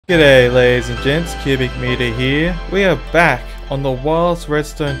G'day ladies and gents, Cubic Meter here. We are back on the Wireless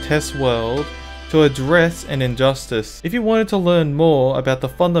Redstone test world to address an injustice. If you wanted to learn more about the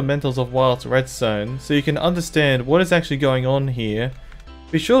fundamentals of Wireless Redstone so you can understand what is actually going on here,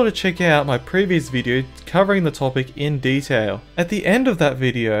 be sure to check out my previous video covering the topic in detail. At the end of that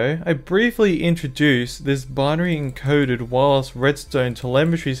video, I briefly introduced this binary encoded wireless redstone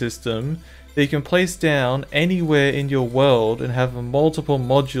telemetry system that you can place down anywhere in your world and have multiple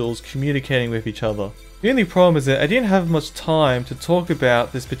modules communicating with each other. The only problem is that I didn't have much time to talk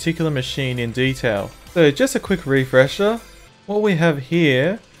about this particular machine in detail. So just a quick refresher, what we have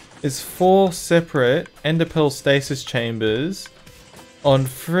here is 4 separate ender pearl stasis chambers on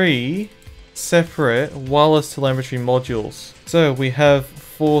 3 separate wireless telemetry modules. So we have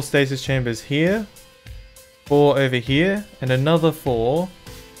 4 stasis chambers here, 4 over here, and another 4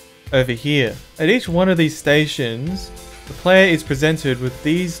 over here. At each one of these stations, the player is presented with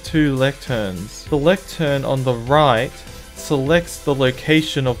these 2 lecterns. The lectern on the right selects the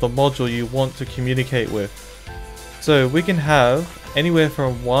location of the module you want to communicate with. So we can have anywhere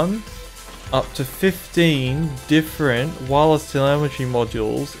from 1 up to 15 different wireless telemetry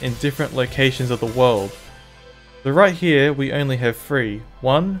modules in different locations of the world. So right here we only have 3.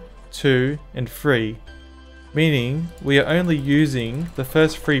 1, 2, and 3. Meaning we are only using the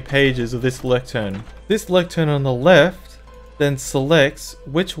first 3 pages of this lectern. This lectern on the left then selects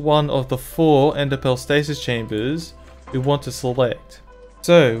which one of the 4 ender pearl stasis chambers we want to select.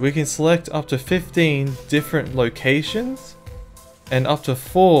 So we can select up to 15 different locations and up to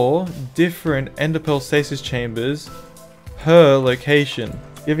 4 different ender pearl stasis chambers per location.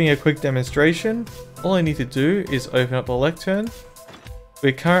 Giving a quick demonstration, all I need to do is open up the lectern.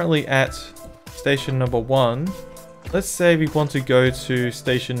 We're currently at station number 1. Let's say we want to go to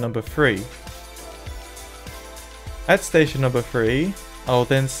station number 3. At station number 3, I'll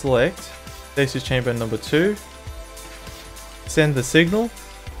then select stasis chamber number 2, send the signal.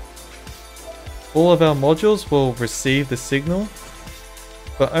 All of our modules will receive the signal,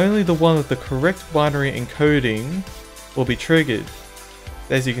 but only the one with the correct binary encoding will be triggered.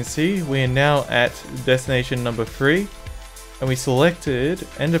 As you can see, we are now at destination number 3, and we selected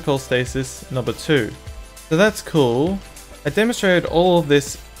ender pearl stasis number 2. So that's cool. I demonstrated all of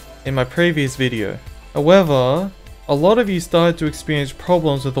this in my previous video. However, a lot of you started to experience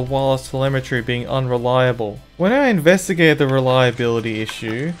problems with the wireless telemetry being unreliable. When I investigated the reliability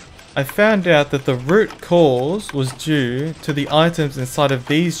issue, I found out that the root cause was due to the items inside of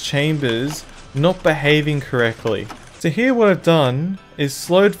these chambers not behaving correctly. So here what I've done is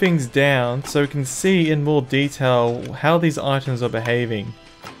slowed things down so we can see in more detail how these items are behaving.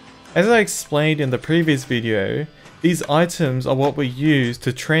 As I explained in the previous video, these items are what we use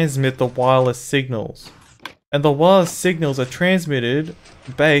to transmit the wireless signals. And the wireless signals are transmitted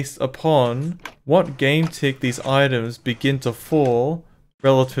based upon what game tick these items begin to fall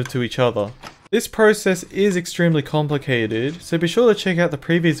relative to each other. This process is extremely complicated, so be sure to check out the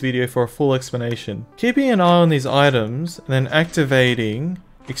previous video for a full explanation. Keeping an eye on these items and then activating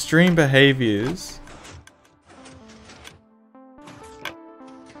extreme behaviors,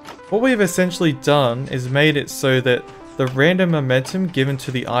 what we've essentially done is made it so that the random momentum given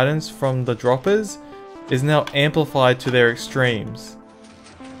to the items from the droppers is now amplified to their extremes.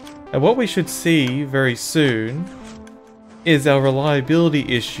 And what we should see very soon is our reliability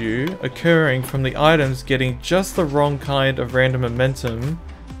issue occurring from the items getting just the wrong kind of random momentum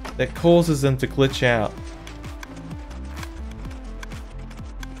that causes them to glitch out.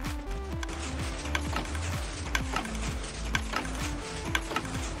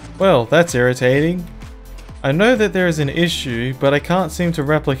 Well, that's irritating. I know that there is an issue, but I can't seem to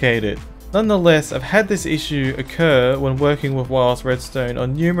replicate it. Nonetheless, I've had this issue occur when working with Wireless Redstone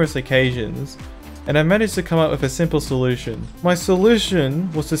on numerous occasions, and I managed to come up with a simple solution. My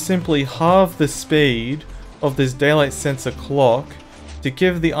solution was to simply halve the speed of this daylight sensor clock to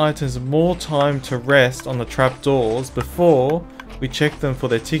give the items more time to rest on the trapdoors before we check them for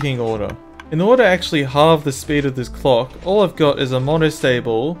their ticking order. In order to actually halve the speed of this clock, all I've got is a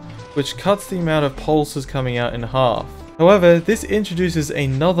monostable which cuts the amount of pulses coming out in half. However, this introduces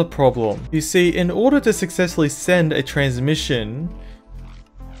another problem. You see, in order to successfully send a transmission,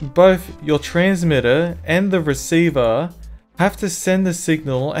 both your transmitter and the receiver have to send the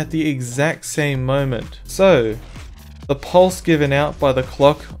signal at the exact same moment. So, the pulse given out by the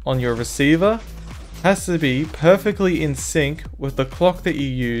clock on your receiver has to be perfectly in sync with the clock that you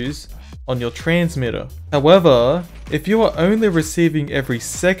use on your transmitter. However, if you are only receiving every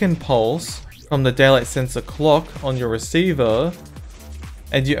second pulse from the daylight sensor clock on your receiver,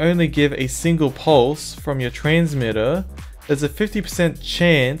 and you only give a single pulse from your transmitter, there's a 50%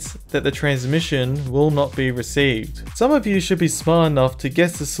 chance that the transmission will not be received. Some of you should be smart enough to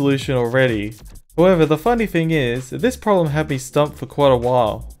guess the solution already. However, the funny thing is that this problem had me stumped for quite a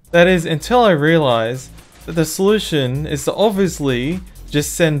while. That is, until I realized that the solution is to obviously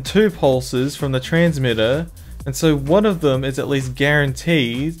just send 2 pulses from the transmitter, and so one of them is at least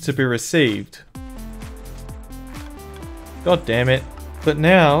guaranteed to be received. God damn it. But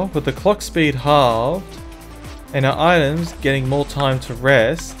now, with the clock speed halved, and our items getting more time to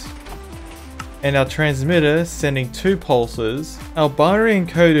rest, and our transmitter sending 2 pulses, our binary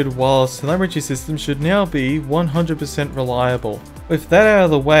encoded wireless telemetry system should now be 100% reliable. With that out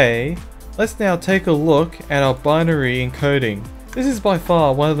of the way, let's now take a look at our binary encoding. This is by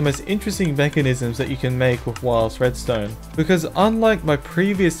far one of the most interesting mechanisms that you can make with wireless redstone, because unlike my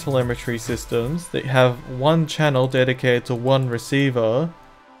previous telemetry systems that have one channel dedicated to one receiver,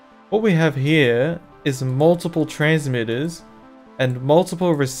 what we have here is multiple transmitters and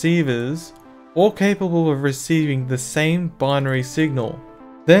multiple receivers, all capable of receiving the same binary signal.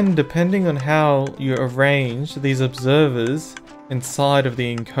 Then, depending on how you arrange these observers inside of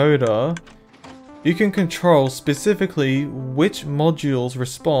the encoder, you can control specifically which modules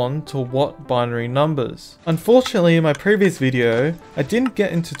respond to what binary numbers. Unfortunately, in my previous video, I didn't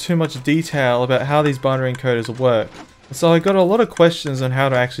get into too much detail about how these binary encoders work, so I got a lot of questions on how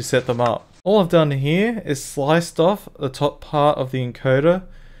to actually set them up. All I've done here is sliced off the top part of the encoder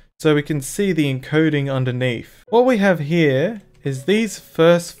so we can see the encoding underneath. What we have here is these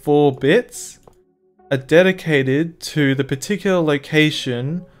first 4 bits are dedicated to the particular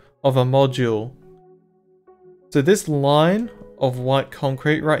location of a module. So this line of white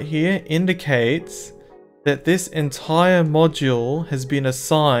concrete right here indicates that this entire module has been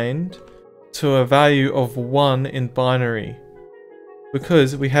assigned to a value of 1 in binary.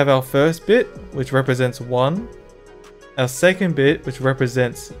 Because we have our first bit, which represents 1, our second bit, which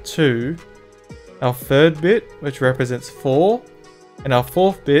represents 2, our third bit, which represents 4, and our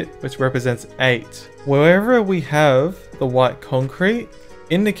fourth bit, which represents 8. Wherever we have the white concrete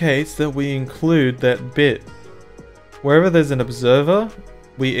indicates that we include that bit. Wherever there's an observer,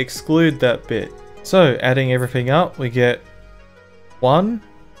 we exclude that bit. So adding everything up, we get 1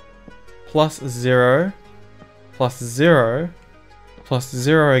 plus 0 plus 0 plus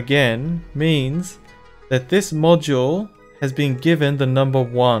 0 again means that this module has been given the number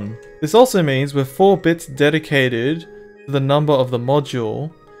 1. This also means with 4 bits dedicated to the number of the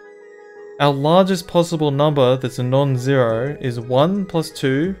module, our largest possible number that's a non-zero is 1 plus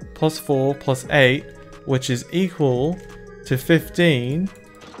 2 plus 4 plus 8, which is equal to 15,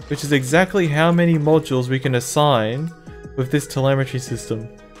 which is exactly how many modules we can assign with this telemetry system.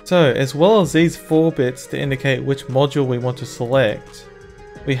 So, as well as these 4 bits to indicate which module we want to select,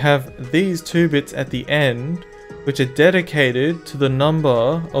 we have these 2 bits at the end, which are dedicated to the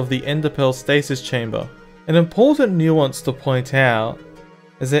number of the enderpearl stasis chamber. An important nuance to point out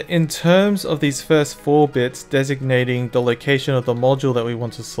is that in terms of these first 4 bits designating the location of the module that we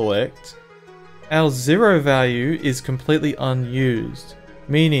want to select, our 0 value is completely unused,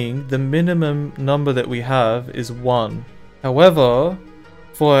 meaning the minimum number that we have is 1. However,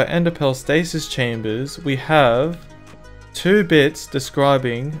 for our enderpearl stasis chambers, we have 2 bits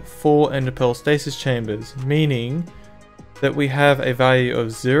describing 4 enderpearl stasis chambers, meaning that we have a value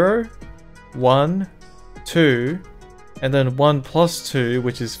of 0, 1, 2, and then 1 plus 2,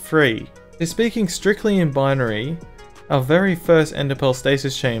 which is 3. So speaking strictly in binary, our very first enderpearl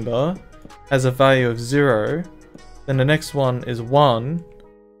stasis chamber has a value of 0, then the next one is 1,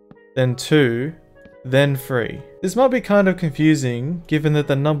 then 2, then 3. This might be kind of confusing given that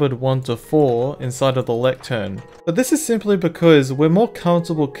they're numbered 1 to 4 inside of the lectern, but this is simply because we're more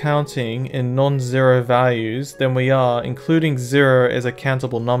comfortable counting in non-zero values than we are including 0 as a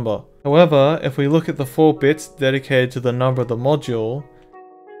countable number. However, if we look at the 4 bits dedicated to the number of the module,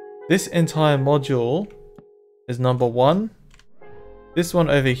 this entire module is number 1, this one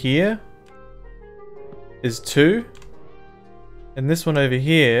over here is 2, and this one over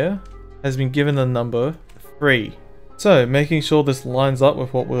here has been given the number 3. So, making sure this lines up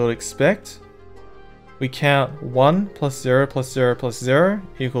with what we would expect, we count 1 plus 0 plus 0 plus 0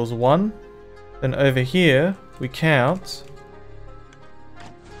 equals 1. Then over here, we count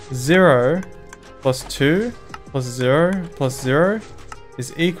 0 plus 2 plus 0 plus 0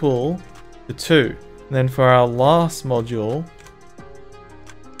 is equal to 2. And then for our last module,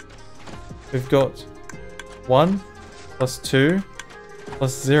 we've got 1 plus 2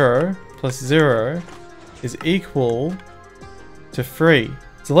 plus 0 plus 0 is equal to 3.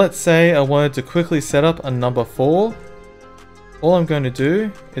 So let's say I wanted to quickly set up a number 4. All I'm going to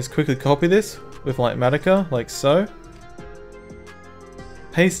do is quickly copy this with Litematica, like so.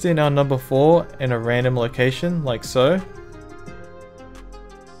 paste in our number 4 in a random location, like so.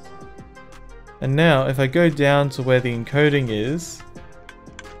 And now, if I go down to where the encoding is,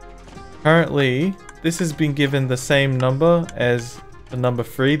 currently, this has been given the same number as the number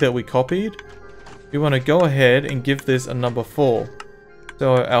 3 that we copied. We want to go ahead and give this a number 4.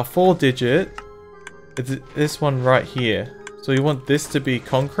 So our 4 digit is this one right here. So we want this to be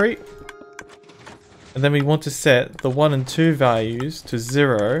concrete. And then we want to set the 1 and 2 values to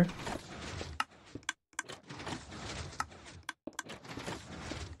 0.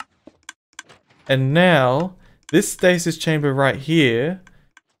 And now, this stasis chamber right here,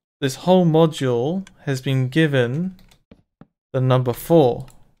 this whole module has been given the number 4.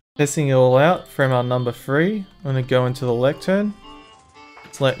 Testing it all out from our number 3, I'm going to go into the lectern,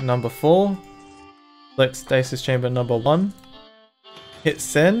 select number 4, select stasis chamber number 1, hit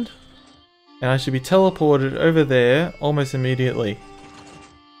send, and I should be teleported over there almost immediately.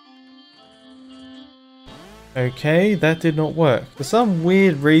 Okay, that did not work. For some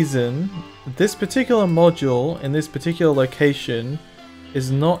weird reason, this particular module in this particular location is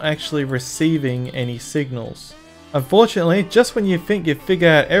not actually receiving any signals. Unfortunately, just when you think you've figured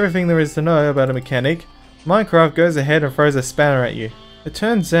out everything there is to know about a mechanic, Minecraft goes ahead and throws a spanner at you. It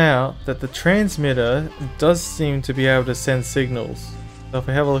turns out that the transmitter does seem to be able to send signals. So if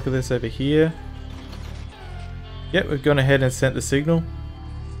we have a look at this over here, yep, we've gone ahead and sent the signal.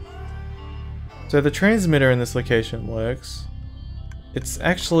 So the transmitter in this location works. It's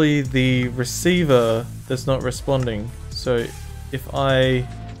actually the receiver that's not responding. So if I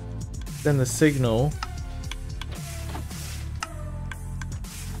send the signal,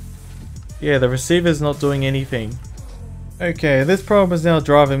 yeah, the receiver's not doing anything. Okay, this problem is now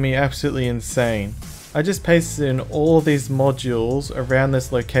driving me absolutely insane. I just pasted in all of these modules around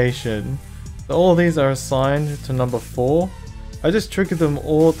this location. So all of these are assigned to number 4. I just triggered them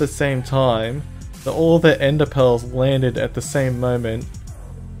all at the same time. So all the ender pearls landed at the same moment.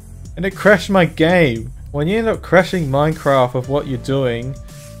 And it crashed my game. When you end up crashing Minecraft with what you're doing,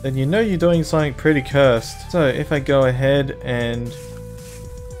 then you know you're doing something pretty cursed. So if I go ahead and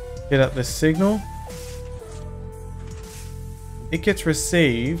get up this signal, it gets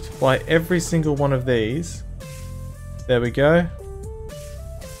received by every single one of these. There we go.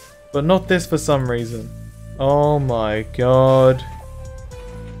 But not this for some reason. Oh my god.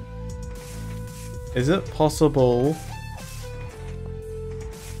 Is it possible?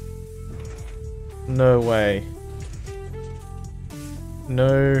 No way.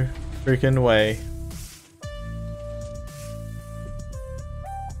 No freaking way.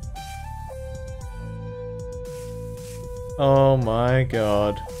 Oh my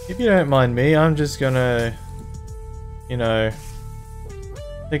god. If you don't mind me, I'm just gonna, you know,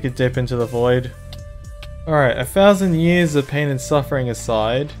 take a dip into the void. Alright, 1,000 years of pain and suffering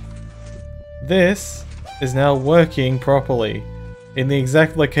aside, this is now working properly in the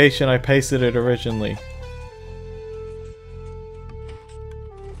exact location I pasted it originally.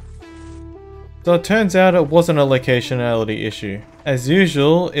 So it turns out it wasn't a locationality issue. As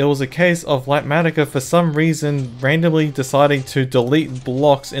usual, it was a case of Lightmatica for some reason randomly deciding to delete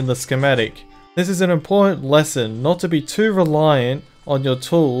blocks in the schematic. This is an important lesson not to be too reliant on your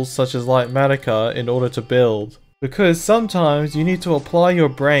tools such as Lightmatica in order to build. Because sometimes you need to apply your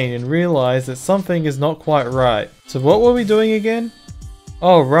brain and realize that something is not quite right. So what were we doing again?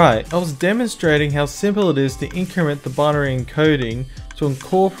 Oh right, I was demonstrating how simple it is to increment the binary encoding to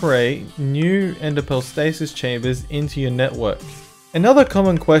incorporate new enderpearl stasis chambers into your network. Another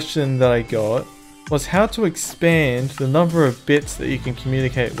common question that I got was how to expand the number of bits that you can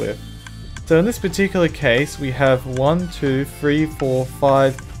communicate with. So in this particular case, we have 1, 2, 3, 4,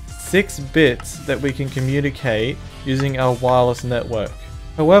 5, 6 bits that we can communicate using our wireless network.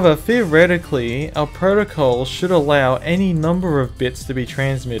 However, theoretically, our protocol should allow any number of bits to be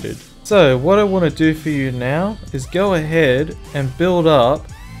transmitted. So what I want to do for you now is go ahead and build up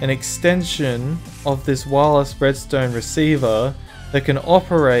an extension of this wireless redstone receiver that can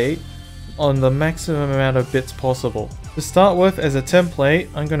operate on the maximum amount of bits possible. To start with, as a template,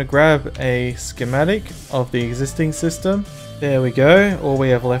 I'm going to grab a schematic of the existing system. There we go. All we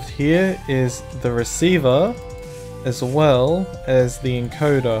have left here is the receiver as well as the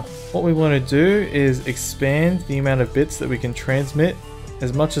encoder. What we want to do is expand the amount of bits that we can transmit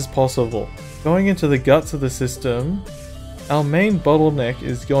as much as possible. Going into the guts of the system, our main bottleneck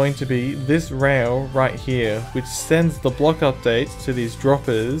is going to be this rail right here, which sends the block updates to these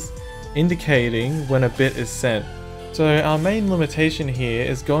droppers, indicating when a bit is sent. So our main limitation here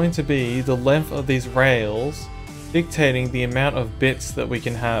is going to be the length of these rails, dictating the amount of bits that we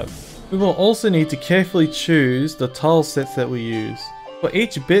can have. We will also need to carefully choose the tile sets that we use. For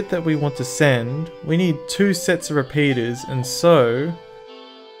each bit that we want to send, we need 2 sets of repeaters, and so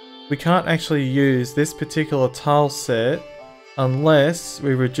we can't actually use this particular tile set unless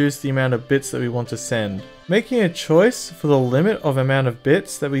we reduce the amount of bits that we want to send. Making a choice for the limit of amount of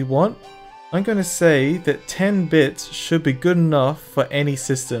bits that we want, I'm going to say that 10 bits should be good enough for any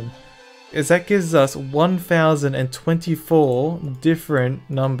system, as that gives us 1024 different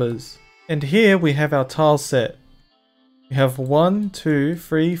numbers. And here we have our tile set. We have 1, 2,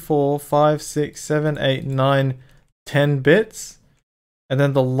 3, 4, 5, 6, 7, 8, 9, 10 bits. And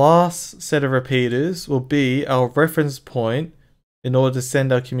then the last set of repeaters will be our reference point in order to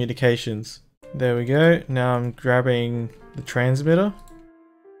send our communications. There we go. Now I'm grabbing the transmitter.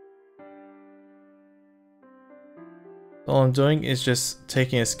 All I'm doing is just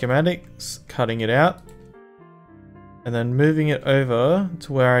taking a schematic, cutting it out, and then moving it over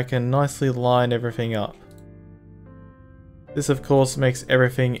to where I can nicely line everything up. This of course makes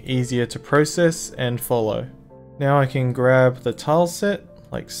everything easier to process and follow. Now I can grab the tile set,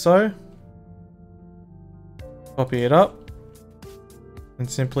 like so, copy it up,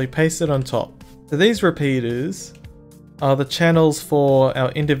 and simply paste it on top. So these repeaters are the channels for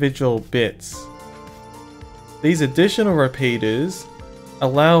our individual bits. These additional repeaters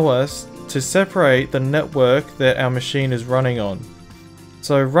allow us to separate the network that our machine is running on.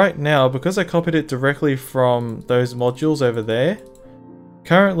 So right now, because I copied it directly from those modules over there,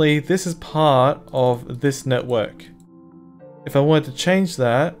 currently this is part of this network. If I wanted to change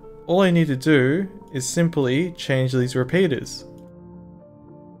that, all I need to do is simply change these repeaters.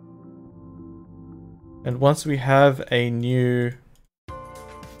 And once we have a new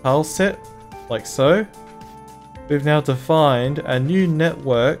tile set, like so, we've now defined a new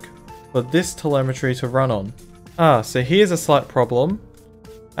network for this telemetry to run on. So here's a slight problem.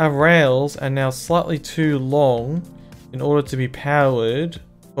 Our rails are now slightly too long in order to be powered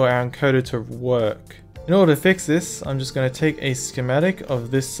for our encoder to work. In order to fix this, I'm just going to take a schematic of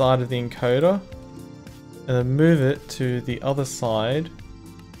this side of the encoder and then move it to the other side.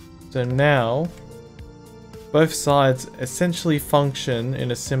 So now both sides essentially function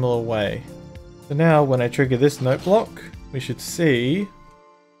in a similar way. So now when I trigger this note block, we should see,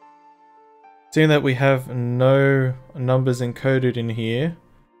 seeing that we have no numbers encoded in here,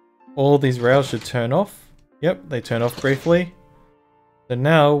 all these rails should turn off. Yep, they turn off briefly. So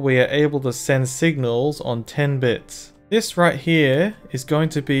now we are able to send signals on 10 bits. This right here is going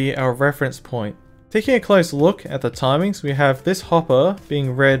to be our reference point. Taking a close look at the timings, we have this hopper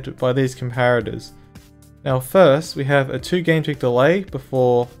being read by these comparators. Now first, we have a 2 game tick delay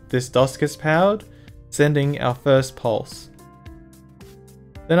before this dust gets powered, sending our first pulse.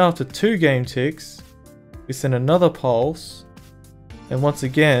 Then after 2 game ticks, we send another pulse, and once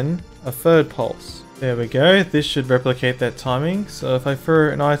again, a third pulse. There we go, this should replicate that timing. So if I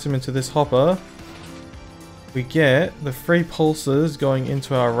throw an item into this hopper, we get the 3 pulses going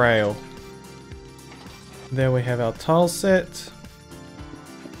into our rail. There we have our tile set.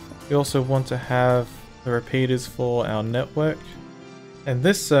 We also want to have the repeaters for our network. And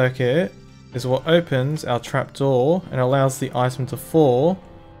this circuit is what opens our trapdoor and allows the item to fall,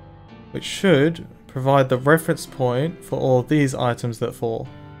 which should provide the reference point for all these items that fall.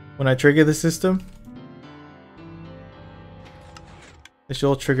 When I trigger the system, they should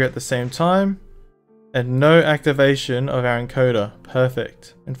all trigger at the same time, and no activation of our encoder.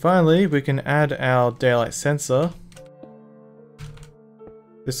 Perfect. And finally, we can add our daylight sensor.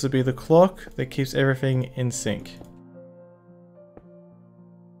 This will be the clock that keeps everything in sync.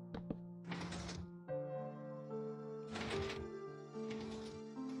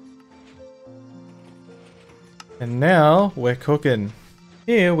 And now we're cooking.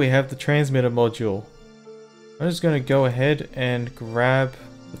 Here we have the transmitter module. I'm just going to go ahead and grab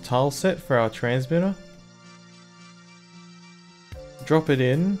the tile set for our transmitter. Drop it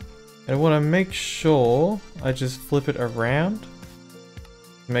in, and I want to make sure I just flip it around.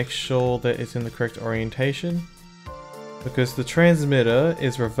 Make sure that it's in the correct orientation, because the transmitter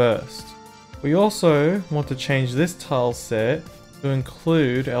is reversed. We also want to change this tile set to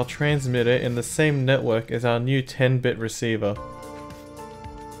include our transmitter in the same network as our new 10-bit receiver.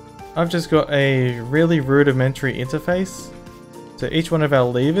 I've just got a really rudimentary interface. So each one of our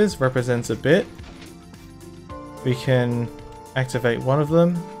levers represents a bit. We can activate one of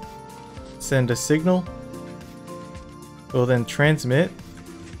them, send a signal. We'll then transmit.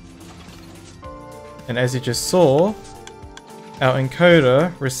 And as you just saw, our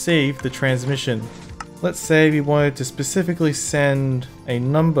encoder received the transmission. Let's say we wanted to specifically send a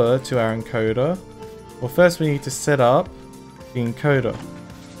number to our encoder. Well, first we need to set up the encoder.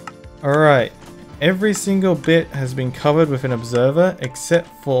 Alright, every single bit has been covered with an observer except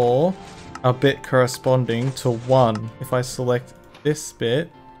for a bit corresponding to 1. If I select this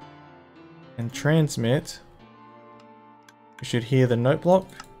bit and transmit, we should hear the note block.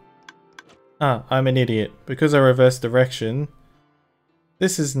 Ah, I'm an idiot. Because I reversed direction,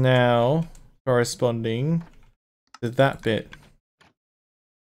 this is now corresponding to that bit.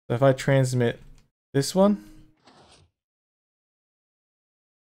 So if I transmit this one,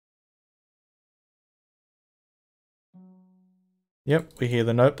 yep, we hear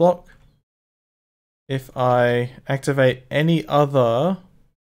the note block. If I activate any other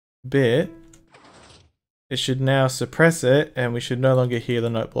bit, it should now suppress it and we should no longer hear the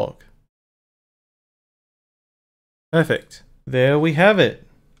note block. Perfect. There we have it.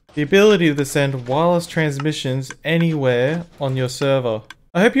 The ability to send wireless transmissions anywhere on your server.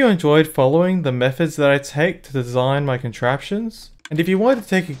 I hope you enjoyed following the methods that I take to design my contraptions. And if you want to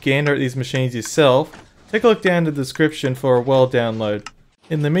take a gander at these machines yourself, take a look down in the description for a world download.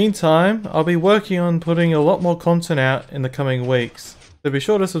 In the meantime, I'll be working on putting a lot more content out in the coming weeks. So be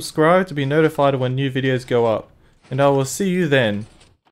sure to subscribe to be notified when new videos go up. And I will see you then.